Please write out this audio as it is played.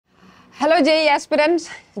Hello JEE aspirants.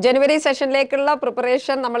 January session lekkulla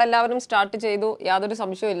preparation നമ്മളെല്ലാവരും start ചെയ്തു. യാതൊരു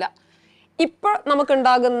സംശയവുമില്ല. ഇപ്പോൾ നമുക്ക്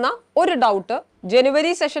ഉണ്ടാകുന്ന ഒരു ഡൗട്ട്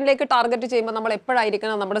ജനുവരി സെഷനിലേക്ക് ടാർഗറ്റ് ചെയ്യുമ്പോൾ നമ്മൾ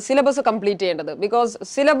എപ്പോഴായിരിക്കണം നമ്മുടെ സിലബസ് കംപ്ലീറ്റ് ചെയ്യേണ്ടത്? Because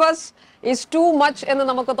syllabus is too much എന്ന്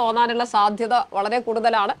നമുക്ക് തോന്നാനുള്ള സാധ്യത വളരെ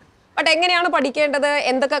കൂടുതലാണ്. ബട്ട് എങ്ങനെയാണ് പഠിക്കേണ്ടത്,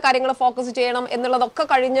 എന്തൊക്കെ കാര്യങ്ങൾ ഫോക്കസ് ചെയ്യണം എന്നുള്ളതൊക്കെ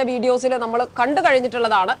കഴിഞ്ഞ വീഡിയോസിൽ നമ്മൾ കണ്ടു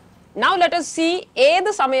കഴിഞ്ഞിട്ടുള്ളതാണ്. നൗ ലെറ്റ് us see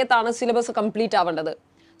ഏത് സമയത്താണ് സിലബസ് കംപ്ലീറ്റ് ആവേണ്ടത്.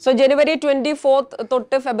 സോ ജനുവരി 24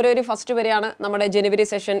 തൊട്ട് ഫെബ്രുവരി 1 വരെയാണ് നമ്മുടെ ജനുവരി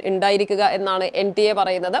സെഷൻ ഉണ്ടായിരിക്കുക എന്നാണ് NTA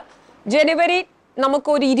പറയുന്നത്. ജനുവരി നമുക്ക്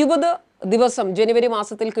ഒരു 20 ദിവസം ജനുവരി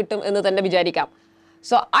മാസത്തിൽ കിട്ടും എന്ന് തന്നെ വിചാരിക്കാം.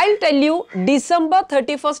 So I tell you, December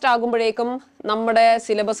 31 ആകുമ്പോഴേക്കും നമ്മുടെ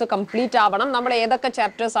സിലബസ് കംപ്ലീറ്റ് ആവണം. നമ്മൾ ഏതൊക്കെ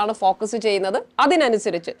ചാപ്റ്റേഴ്സ് ആണ് ഫോക്കസ് ചെയ്യുന്നത്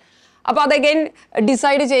അതിനനുസരിച്ച്. അപ്പോൾ അതഗൈൻ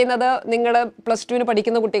ഡിസൈഡ് ചെയ്യുന്നത് നിങ്ങൾ +2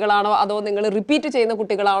 പഠിക്കുന്ന കുട്ടികളാണോ അതോ നിങ്ങൾ റിപ്പീറ്റ് ചെയ്യുന്ന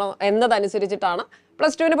കുട്ടികളാണോ എന്നതനുസരിച്ചിട്ടാണ്.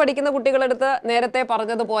 +2 പഠിക്കുന്ന കുട്ടികളെടുത്ത് നേരത്തെ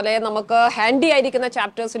പറഞ്ഞതുപോലെ നമുക്ക് ഹാൻഡി ആയിരിക്കുന്ന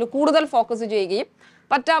ചാപ്റ്റേഴ്സിൽ കൂടുതൽ ഫോക്കസ് ചെയ്യുകയും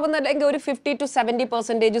പറ്റാവുന്നല്ലെങ്കിൽ ഒരു 50 to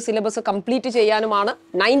 70% syllabus complete ചെയ്യാനുമാണ്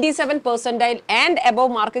 97% and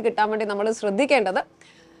above mark കിട്ടാൻ വേണ്ടി നമ്മൾ ശ്രദ്ധിക്കേണ്ടത്.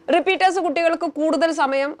 റിപ്പീറ്റേഴ്സ് കുട്ടികൾക്ക് കൂടുതൽ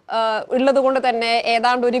സമയം ഉള്ളത് കൊണ്ട് തന്നെ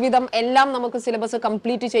ഏതാണ്ട് ഒരുവിധം എല്ലാം നമുക്ക് സിലബസ്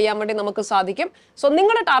കംപ്ലീറ്റ് ചെയ്യാൻ വേണ്ടി നമുക്ക് സാധിക്കും. സോ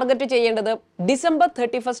നിങ്ങൾ ടാർഗറ്റ് ചെയ്യേണ്ടത് ഡിസംബർ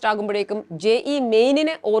 31 ആകുമ്പോഴേക്കും JEE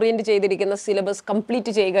മെയിനിനെ ഓറിയന്റ് ചെയ്തിരിക്കുന്ന സിലബസ്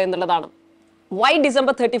കംപ്ലീറ്റ് ചെയ്യുക എന്നുള്ളതാണ്. Y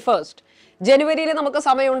December 31? ജനുവരിയിൽ നമുക്ക്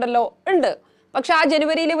സമയമുണ്ടല്ലോ, ഉണ്ട്. പക്ഷെ ആ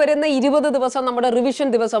ജനുവരിയിൽ വരുന്ന 20 ദിവസം നമ്മുടെ റിവിഷൻ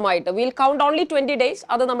ദിവസമായിട്ട് വിൽ കൗണ്ട് ഓൺലി 20 days.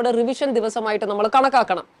 അത് നമ്മുടെ റിവിഷൻ ദിവസമായിട്ട് നമ്മൾ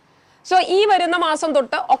കണക്കാക്കണം. സോ ഈ വരുന്ന മാസം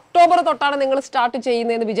തൊട്ട് ഒക്ടോബർ തൊട്ടാണ് നിങ്ങൾ സ്റ്റാർട്ട്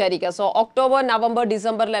ചെയ്യുന്നതെന്ന് വിചാരിക്കുക. സോ ഒക്ടോബർ, നവംബർ,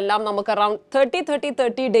 ഡിസംബറിലെല്ലാം നമുക്ക് അറൌണ്ട്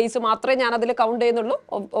 30 days മാത്രമേ ഞാൻ അതിൽ കൗണ്ട് ചെയ്യുന്നുള്ളൂ.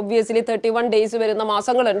 ഒബ്വിയസ്ലി 31 days വരുന്ന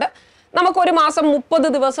മാസങ്ങളുണ്ട്. നമുക്കൊരു മാസം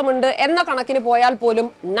 30 ദിവസമുണ്ട് എന്ന കണക്കിന് പോയാൽ പോലും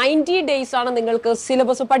 90 days ആണ് നിങ്ങൾക്ക്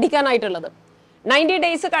സിലബസ് പഠിക്കാനായിട്ടുള്ളത്. 90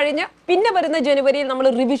 days കഴിഞ്ഞ് പിന്നെ വരുന്ന ജനുവരിയിൽ നമ്മൾ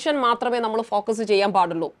റിവിഷൻ മാത്രമേ നമ്മൾ ഫോക്കസ് ചെയ്യാൻ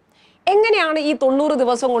പാടുള്ളൂ. എങ്ങനെയാണ് ഈ 90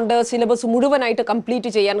 ദിവസം കൊണ്ട് സിലബസ് മുഴുവനായിട്ട്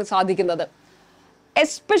കംപ്ലീറ്റ് ചെയ്യാൻ സാധിക്കുന്നത്?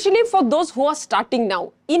 Especially for those who are starting now.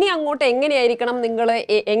 ഇനി അങ്ങോട്ട് എങ്ങനെയായിരിക്കണം നിങ്ങൾ,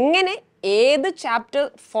 എങ്ങനെ ഏത് ചാപ്റ്റർ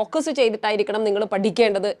ഫോക്കസ് ചെയ്തിട്ടായിരിക്കണം നിങ്ങൾ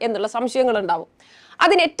പഠിക്കേണ്ടത് എന്നുള്ള സംശയങ്ങൾ ഉണ്ടാവും.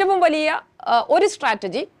 അതിന് ഏറ്റവും വലിയ ഒരു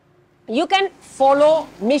strategy, you can follow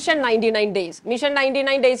mission 99 days. Mission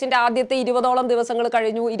 99 daysന്റെ ആദ്യത്തെ 20ഓളം ദിവസങ്ങൾ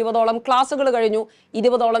കഴിഞ്ഞു, 20ഓളം ക്ലാസ്സുകൾ കഴിഞ്ഞു,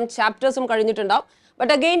 20ഓളം ചാപ്റ്റേഴ്സും കഴിഞ്ഞിട്ടുണ്ടാവും.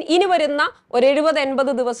 ബട്ട് അഗെയിൻ ഇനി വരുന്ന ഒരു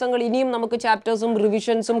 70-80 ദിവസങ്ങൾ ഇനിയും നമുക്ക് ചാപ്റ്റേഴ്സും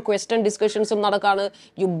റിവിഷൻസും ക്വസ്റ്റ്യൻ ഡിസ്കഷൻസും നടക്കാണ്.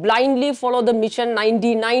 U blindly follow the mission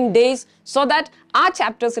 99 days so that ആ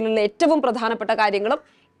ചാപ്റ്റേഴ്സിലുള്ള ഏറ്റവും പ്രധാനപ്പെട്ട കാര്യങ്ങളും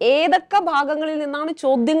ഏതൊക്കെ ഭാഗങ്ങളിൽ നിന്നാണ്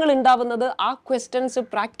ചോദ്യങ്ങൾ ഉണ്ടാവുന്നത് ആ ക്വസ്റ്റ്യൻസ്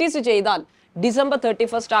പ്രാക്ടീസ് ചെയ്താൽ ഡിസംബർ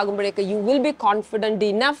 31 ആകുമ്പോഴേക്ക് you will be confident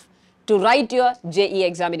enough to write your JEE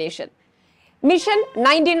examination. Mission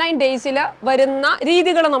 99 daysൽ വരുന്ന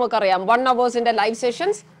രീതികൾ നമുക്കറിയാം. 1 hour live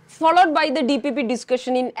sessions followed by the DPP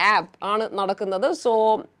discussion in app ആണ് നടക്കുന്നത്. സോ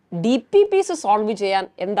DPPs സോൾവ് ചെയ്യാൻ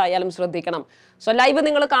എന്തായാലും ശ്രദ്ധിക്കണം. സോ ലൈവ്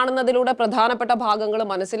നിങ്ങൾ കാണുന്നതിലൂടെ പ്രധാനപ്പെട്ട ഭാഗങ്ങൾ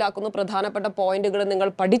മനസ്സിലാക്കുന്നു, പ്രധാനപ്പെട്ട പോയിന്റുകൾ നിങ്ങൾ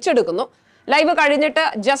പഠിച്ചെടുക്കുന്നു. ലൈവ് കഴിഞ്ഞിട്ട്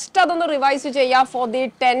ജസ്റ്റ് അതൊന്ന് റിവൈസ് ചെയ്യുക ഫോർ ദി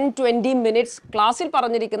 10-20 minutes. ക്ലാസ്സിൽ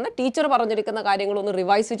പറഞ്ഞിരിക്കുന്ന ടീച്ചർ പറഞ്ഞിരിക്കുന്ന കാര്യങ്ങളൊന്ന്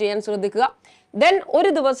റിവൈസ് ചെയ്യാൻ ശ്രദ്ധിക്കുക. ദെൻ ഒരു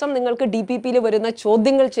ദിവസം നിങ്ങൾക്ക് DPPയിൽ വരുന്ന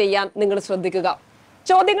ചോദ്യങ്ങൾ ചെയ്യാൻ നിങ്ങൾ ശ്രദ്ധിക്കുക.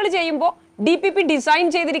 ചോദ്യങ്ങൾ ചെയ്യുമ്പോൾ DPP ഡിസൈൻ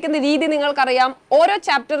ചെയ്തിരിക്കുന്ന രീതി നിങ്ങൾക്കറിയാം. ഓരോ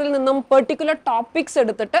ചാപ്റ്ററിൽ നിന്നും പെർട്ടിക്കുലർ ടോപ്പിക്സ്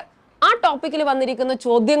എടുത്തിട്ട് ആ ടോപ്പിക്കിൽ വന്നിരിക്കുന്ന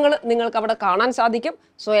ചോദ്യങ്ങൾ നിങ്ങൾക്ക് അവിടെ കാണാൻ സാധിക്കും.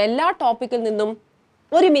 സോ എല്ലാ ടോപ്പിക്കിൽ നിന്നും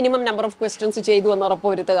ഒരു മിനിമം നമ്പർ ഓഫ് ക്വസ്റ്റ്യൻസ് ചെയ്തു എന്ന്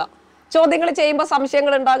ഉറപ്പുവരുത്തുക. ചോദ്യങ്ങൾ ചെയ്യുമ്പോൾ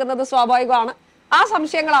സംശയങ്ങൾ ഉണ്ടാകുന്നത് സ്വാഭാവികമാണ്. ആ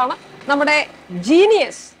സംശയങ്ങളാണ് നമ്മുടെ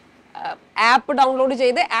ജീനിയസ് ആപ്പ് ഡൗൺലോഡ്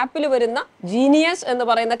ചെയ്ത് ആപ്പിൽ വരുന്ന ജീനിയസ് എന്ന്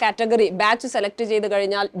പറയുന്ന കാറ്റഗറി ബാച്ച് സെലക്ട് ചെയ്ത്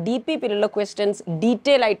കഴിഞ്ഞാൽ DPPയിലുള്ള ക്വസ്റ്റ്യൻസ്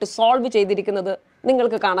ഡീറ്റെയിൽ ആയിട്ട് സോൾവ് ചെയ്തിരിക്കുന്നത്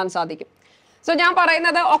നിങ്ങൾക്ക് കാണാൻ സാധിക്കും. സോ ഞാൻ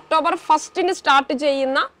പറയുന്നത് ഒക്ടോബർ 1 സ്റ്റാർട്ട്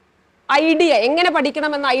ചെയ്യുന്ന ഐഡിയ, എങ്ങനെ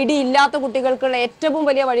പഠിക്കണമെന്ന ഐഡിയ ഇല്ലാത്ത കുട്ടികൾക്കുള്ള ഏറ്റവും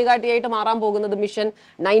വലിയ വഴികാട്ടിയായിട്ട് മാറാൻ പോകുന്നത് മിഷൻ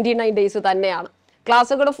 99 days തന്നെയാണ്.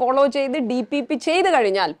 ക്ലാസ്സുകൾ ഫോളോ ചെയ്ത് DPP ചെയ്ത്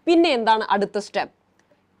കഴിഞ്ഞാൽ പിന്നെ എന്താണ് അടുത്ത സ്റ്റെപ്പ്?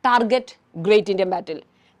 ടാർഗറ്റ് ഗ്രേറ്റ് ഇന്ത്യൻ ബാറ്റിൽ.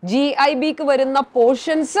 GIBക്ക് വരുന്ന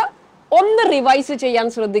പോർഷൻസ് ഒന്ന് റിവൈസ് ചെയ്യാൻ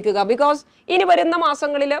ശ്രദ്ധിക്കുക. ബിക്കോസ് ഇനി വരുന്ന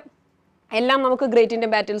മാസങ്ങളിൽ എല്ലാം നമുക്ക് ഗ്രേറ്റ്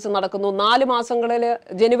ഇന്ത്യൻ ബാറ്റിൽസ് നടക്കുന്നു. 4 മാസങ്ങളിൽ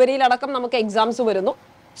ജനുവരിയിലടക്കം നമുക്ക് എക്സാംസ് വരുന്നു.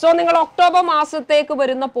 സോ നിങ്ങൾ ഒക്ടോബർ മാസത്തേക്ക്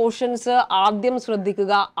വരുന്ന പോർഷൻസ് ആദ്യം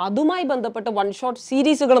ശ്രദ്ധിക്കുക. അതുമായി ബന്ധപ്പെട്ട് 1-shot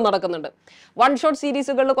സീരീസുകൾ നടക്കുന്നുണ്ട്. 1-shot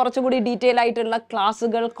സീരീസുകളിൽ കുറച്ചുകൂടി ഡീറ്റെയിൽ ആയിട്ടുള്ള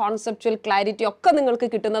ക്ലാസ്സുകൾ, കോൺസെപ്ച്വൽ ക്ലാരിറ്റി ഒക്കെ നിങ്ങൾക്ക്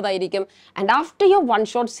കിട്ടുന്നതായിരിക്കും. And after your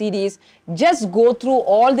 1-shot series just go through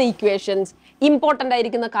all the equations. Important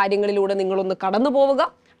ആയിരിക്കുന്ന കാര്യങ്ങളിലൂടെ നിങ്ങളൊന്ന് കടന്നു പോവുക.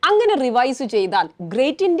 അങ്ങനെ റിവൈസ് ചെയ്താൽ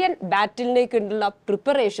ഗ്രേറ്റ് ഇന്ത്യൻ ബാറ്റിലിലേക്കുള്ള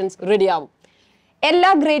പ്രിപ്പറേഷൻസ് റെഡിയാവും. എല്ലാ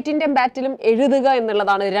ഗ്രേറ്റ് ഇന്ത്യൻ ബാറ്റിലും എഴുതുക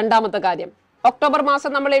എന്നുള്ളതാണ് രണ്ടാമത്തെ കാര്യം. ഒക്ടോബർ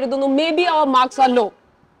മാസം നമ്മൾ എഴുതുന്നു, may be our marks R law.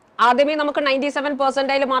 ആദ്യമേ നമുക്ക്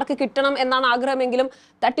 97% മാർക്ക് കിട്ടണം എന്നാണ് ആഗ്രഹമെങ്കിലും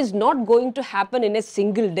that is not going to happen in A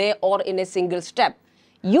single day or in A single step.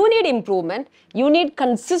 You need improvement. You need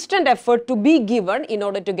consistent effort to be given in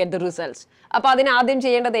order to get the results. അപ്പോൾ അതിന് ആദ്യം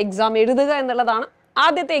ചെയ്യേണ്ടത് exam എഴുതുക എന്നുള്ളതാണ്.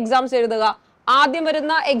 ആദ്യത്തെ exams എഴുതുക. ആദ്യം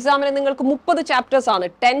വരുന്ന എക്സാമിന് നിങ്ങൾക്ക് 30 ചാപ്റ്റേഴ്സ് ആണ്.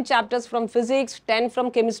 10 chapters from physics, 10 from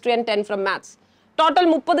chemistry and 10 from maths. Total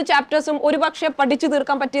 30 ചാപ്റ്റേഴ്സും ഒരുപക്ഷെ പഠിച്ചു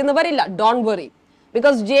തീർക്കാൻ പറ്റിയെന്ന് വരില്ല. Don't worry,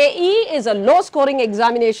 because JEE is a low scoring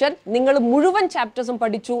examination. നിങ്ങൾ മുഴുവൻ ചാപ്റ്റേഴ്സും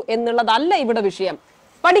പഠിച്ചു എന്നുള്ളതല്ല ഇവിടെ വിഷയം.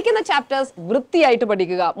 പഠിക്കുന്ന ചാപ്റ്റേഴ്സ് വൃത്തിയായിട്ട്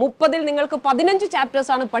പഠിക്കുക. 30-ൽ നിങ്ങൾക്ക് 15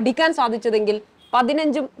 ചാപ്റ്റേഴ്സ് ആണ് പഠിക്കാൻ സാധിച്ചതെങ്കിൽ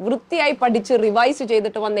 15ഉം വൃത്തിയായി പഠിച്ച് റിവൈസ്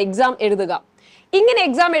ചെയ്തിട്ട് വന്ന് എക്സാം എഴുതുക. ഇങ്ങനെ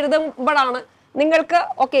എക്സാം എഴുതുമ്പോഴാണ് നിങ്ങൾക്ക്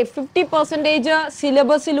 50%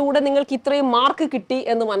 സിലബസിലൂടെ നിങ്ങൾക്ക് ഇത്രയും മാർക്ക് കിട്ടി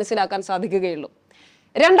എന്ന് മനസ്സിലാക്കാൻ സാധിക്കുകയുള്ളൂ.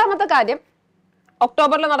 രണ്ടാമത്തെ കാര്യം,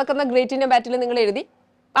 ഒക്ടോബറിൽ നടക്കുന്ന ഗ്രേറ്റ് ഇന്ത്യൻ ബാറ്റിൽ നിങ്ങൾ എഴുതി.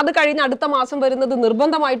 അത് കഴിഞ്ഞ് അടുത്ത മാസം വരുന്നത്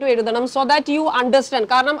നിർബന്ധമായിട്ടും എഴുതണം. So that you understand.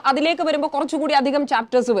 കാരണം അതിലേക്ക് വരുമ്പോൾ കുറച്ചുകൂടി അധികം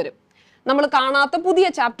ചാപ്റ്റേഴ്സ് വരും. നമ്മൾ കാണാത്ത പുതിയ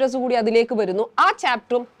ചാപ്റ്റേഴ്സ് കൂടി അതിലേക്ക് വരുന്നു. ആ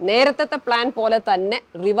ചാപ്റ്ററും നേരത്തെ പ്ലാൻ പോലെ തന്നെ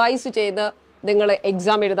റിവൈസ് ചെയ്ത് നിങ്ങൾ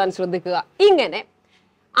എക്സാം എഴുതാൻ ശ്രദ്ധിക്കുക. ഇങ്ങനെ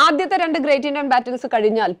ആദ്യത്തെ 2 ഗ്രേറ്റ് ഇന്ത്യൻ ബാറ്റിൽസ്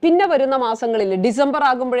കഴിഞ്ഞാൽ പിന്നെ വരുന്ന മാസങ്ങളിൽ ഡിസംബർ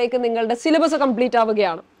ആകുമ്പോഴേക്ക് നിങ്ങളുടെ സിലബസ് കംപ്ലീറ്റ്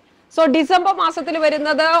ആവുകയാണ്. സോ ഡിസംബർ മാസത്തിൽ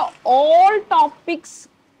വരുന്നത് ഓൾ ടോപ്പിക്സ്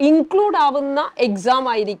ഇൻക്ലൂഡ് ആവുന്ന എക്സാം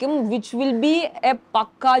ആയിരിക്കും, which will be A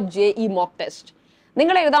pucca JEE mock test.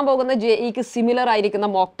 നിങ്ങൾ എഴുതാൻ പോകുന്ന JEEക്ക് സിമിലർ ആയിരിക്കുന്ന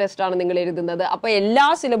മോക്ക് ടെസ്റ്റ് ആണ് നിങ്ങൾ എഴുതുന്നത്. അപ്പൊ എല്ലാ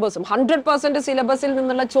സിലബസും 100% സിലബസിൽ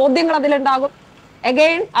നിന്നുള്ള ചോദ്യങ്ങൾ അതിലുണ്ടാകും.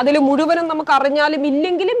 അഗൈൻ അതിൽ മുഴുവനും നമുക്ക് അറിഞ്ഞാലും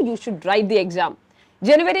ഇല്ലെങ്കിലും you should write the exam.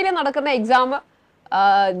 ജനുവരിയിൽ നടക്കുന്ന എക്സാം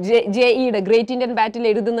JEEയുടെ ഗ്രേറ്റ് ഇന്ത്യൻ ബാറ്റിൽ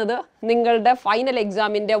എഴുതുന്നത് നിങ്ങളുടെ ഫൈനൽ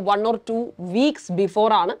എക്സാമിന്റെ 1 or 2 വീക്സ്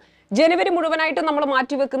ബിഫോർ ആണ്. ജനുവരി മുഴുവനായിട്ട് നമ്മൾ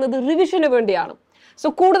മാറ്റിവെക്കുന്നത് റിവിഷന് വേണ്ടിയാണ്. സോ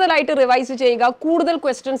കൂടുതലായിട്ട് റിവൈസ് ചെയ്യുക. കൂടുതൽ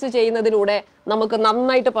ക്വസ്റ്റ്യൻസ് ചെയ്യുന്നതിലൂടെ നമുക്ക്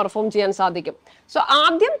നന്നായിട്ട് പെർഫോം ചെയ്യാൻ സാധിക്കും. സോ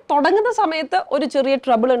ആദ്യം തുടങ്ങുന്ന സമയത്ത് ഒരു ചെറിയ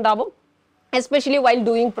ട്രബിൾ ഉണ്ടാവും, especially while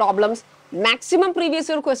doing problems. Maximum previous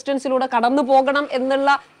year ക്വസ്റ്റ്യൻസിലൂടെ കടന്നു പോകണം എന്നുള്ള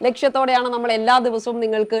ലക്ഷ്യത്തോടെയാണ് നമ്മൾ എല്ലാ ദിവസവും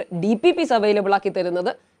നിങ്ങൾക്ക് DPPs അവൈലബിൾ ആക്കി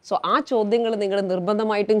തരുന്നത്. സോ ആ ചോദ്യങ്ങൾ നിങ്ങൾ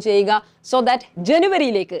നിർബന്ധമായിട്ടും ചെയ്യുക. സോ ദാറ്റ്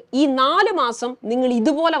ജനുവരിയിലേക്ക് ഈ 4 മാസം നിങ്ങൾ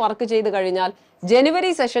ഇതുപോലെ വർക്ക് ചെയ്ത് കഴിഞ്ഞാൽ ജനുവരി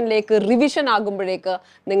സെഷനിലേക്ക് റിവിഷൻ ആകുമ്പോഴേക്ക്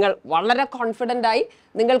നിങ്ങൾ വളരെ കോൺഫിഡൻ്റ് ആയി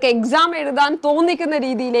നിങ്ങൾക്ക് എക്സാം എഴുതാൻ തോന്നിക്കുന്ന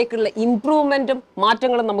രീതിയിലേക്കുള്ള ഇംപ്രൂവ്മെന്റും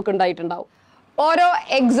മാറ്റങ്ങളും നമുക്ക് ഉണ്ടായിട്ടുണ്ടാവും. ഓരോ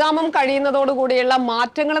എക്സാമും കഴിയുന്നതോടുകൂടിയുള്ള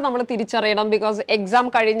മാറ്റങ്ങൾ നമ്മൾ തിരിച്ചറിയണം. ബിക്കോസ് എക്സാം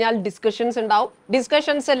കഴിഞ്ഞാൽ ഡിസ്കഷൻസ് ഉണ്ടാവും.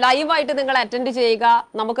 ഡിസ്കഷൻസ് ലൈവായിട്ട് നിങ്ങൾ അറ്റൻഡ് ചെയ്യുക.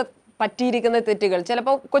 നമുക്ക് പറ്റിയിരിക്കുന്ന തെറ്റുകൾ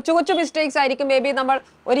ചിലപ്പോൾ കൊച്ചു കൊച്ചു മിസ്റ്റേക്സ് ആയിരിക്കും. മേ ബി നമ്മൾ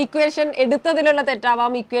ഒരു ഇക്വേഷൻ എടുത്തതിലുള്ള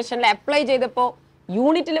തെറ്റാവാം, ഇക്വേഷനിൽ അപ്ലൈ ചെയ്തപ്പോൾ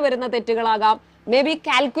യൂണിറ്റിൽ വരുന്ന തെറ്റുകളാകാം, മേ ബി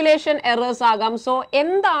കാൽക്കുലേഷൻ എറേഴ്സ് ആകാം. സോ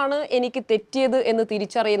എന്താണ് എനിക്ക് തെറ്റിയത് എന്ന്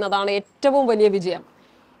തിരിച്ചറിയുന്നതാണ് ഏറ്റവും വലിയ വിജയം.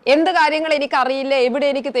 എന്ത് കാര്യങ്ങൾ എനിക്ക് അറിയില്ല, എവിടെ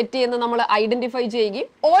എനിക്ക് തെറ്റിയെന്ന് നമ്മൾ ഐഡന്റിഫൈ ചെയ്യുകയും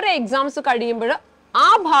ഓരോ എക്സാംസ് കഴിയുമ്പോൾ ആ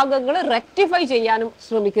ഭാഗങ്ങൾ റെക്ടിഫൈ ചെയ്യാനും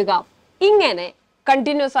ശ്രമിക്കുക. ഇങ്ങനെ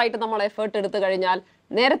കണ്ടിന്യൂസ് ആയിട്ട് നമ്മൾ എഫേർട്ട് എടുത്തു കഴിഞ്ഞാൽ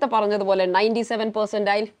നേരത്തെ പറഞ്ഞതുപോലെ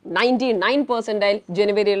 97% 99%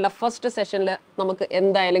 ജനുവരിയിലുള്ള ഫസ്റ്റ് സെഷനിൽ നമുക്ക്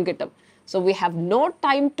എന്തായാലും കിട്ടും. So we have no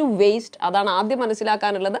time to waste. അതാണ് ആദ്യം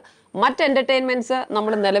മനസ്സിലാക്കാനുള്ളത്. മറ്റ് എന്റർടൈൻമെന്റ്സ്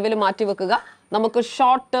നമ്മൾ നിലവിൽ മാറ്റിവെക്കുക. നമുക്ക്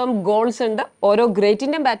ഷോർട്ട് ടേം ഗോൾസ് ഉണ്ട്. ഓരോ ഗ്രേറ്റ്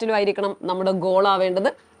ഇന്ത്യൻ ബാറ്റിലും ആയിരിക്കണം നമ്മുടെ ഗോൾ ആവേണ്ടത്.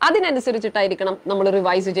 അതിനനുസരിച്ചിട്ടായിരിക്കണം നമ്മൾ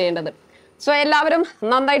റിവൈസ് ചെയ്യേണ്ടത്. സോ എല്ലാവരും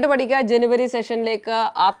നന്നായിട്ട് പഠിക്കുക. ജനുവരി സെഷനിലേക്ക്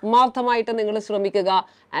ആത്മാർത്ഥമായിട്ട് നിങ്ങൾ ശ്രമിക്കുക.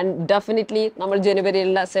 ആൻഡ് ഡെഫിനറ്റ്ലി നമ്മൾ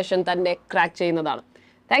ജനുവരിയിലുള്ള സെഷൻ തന്നെ ക്രാക്ക് ചെയ്യുന്നതാണ്.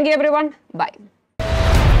 Thank you everyone. ബൈ.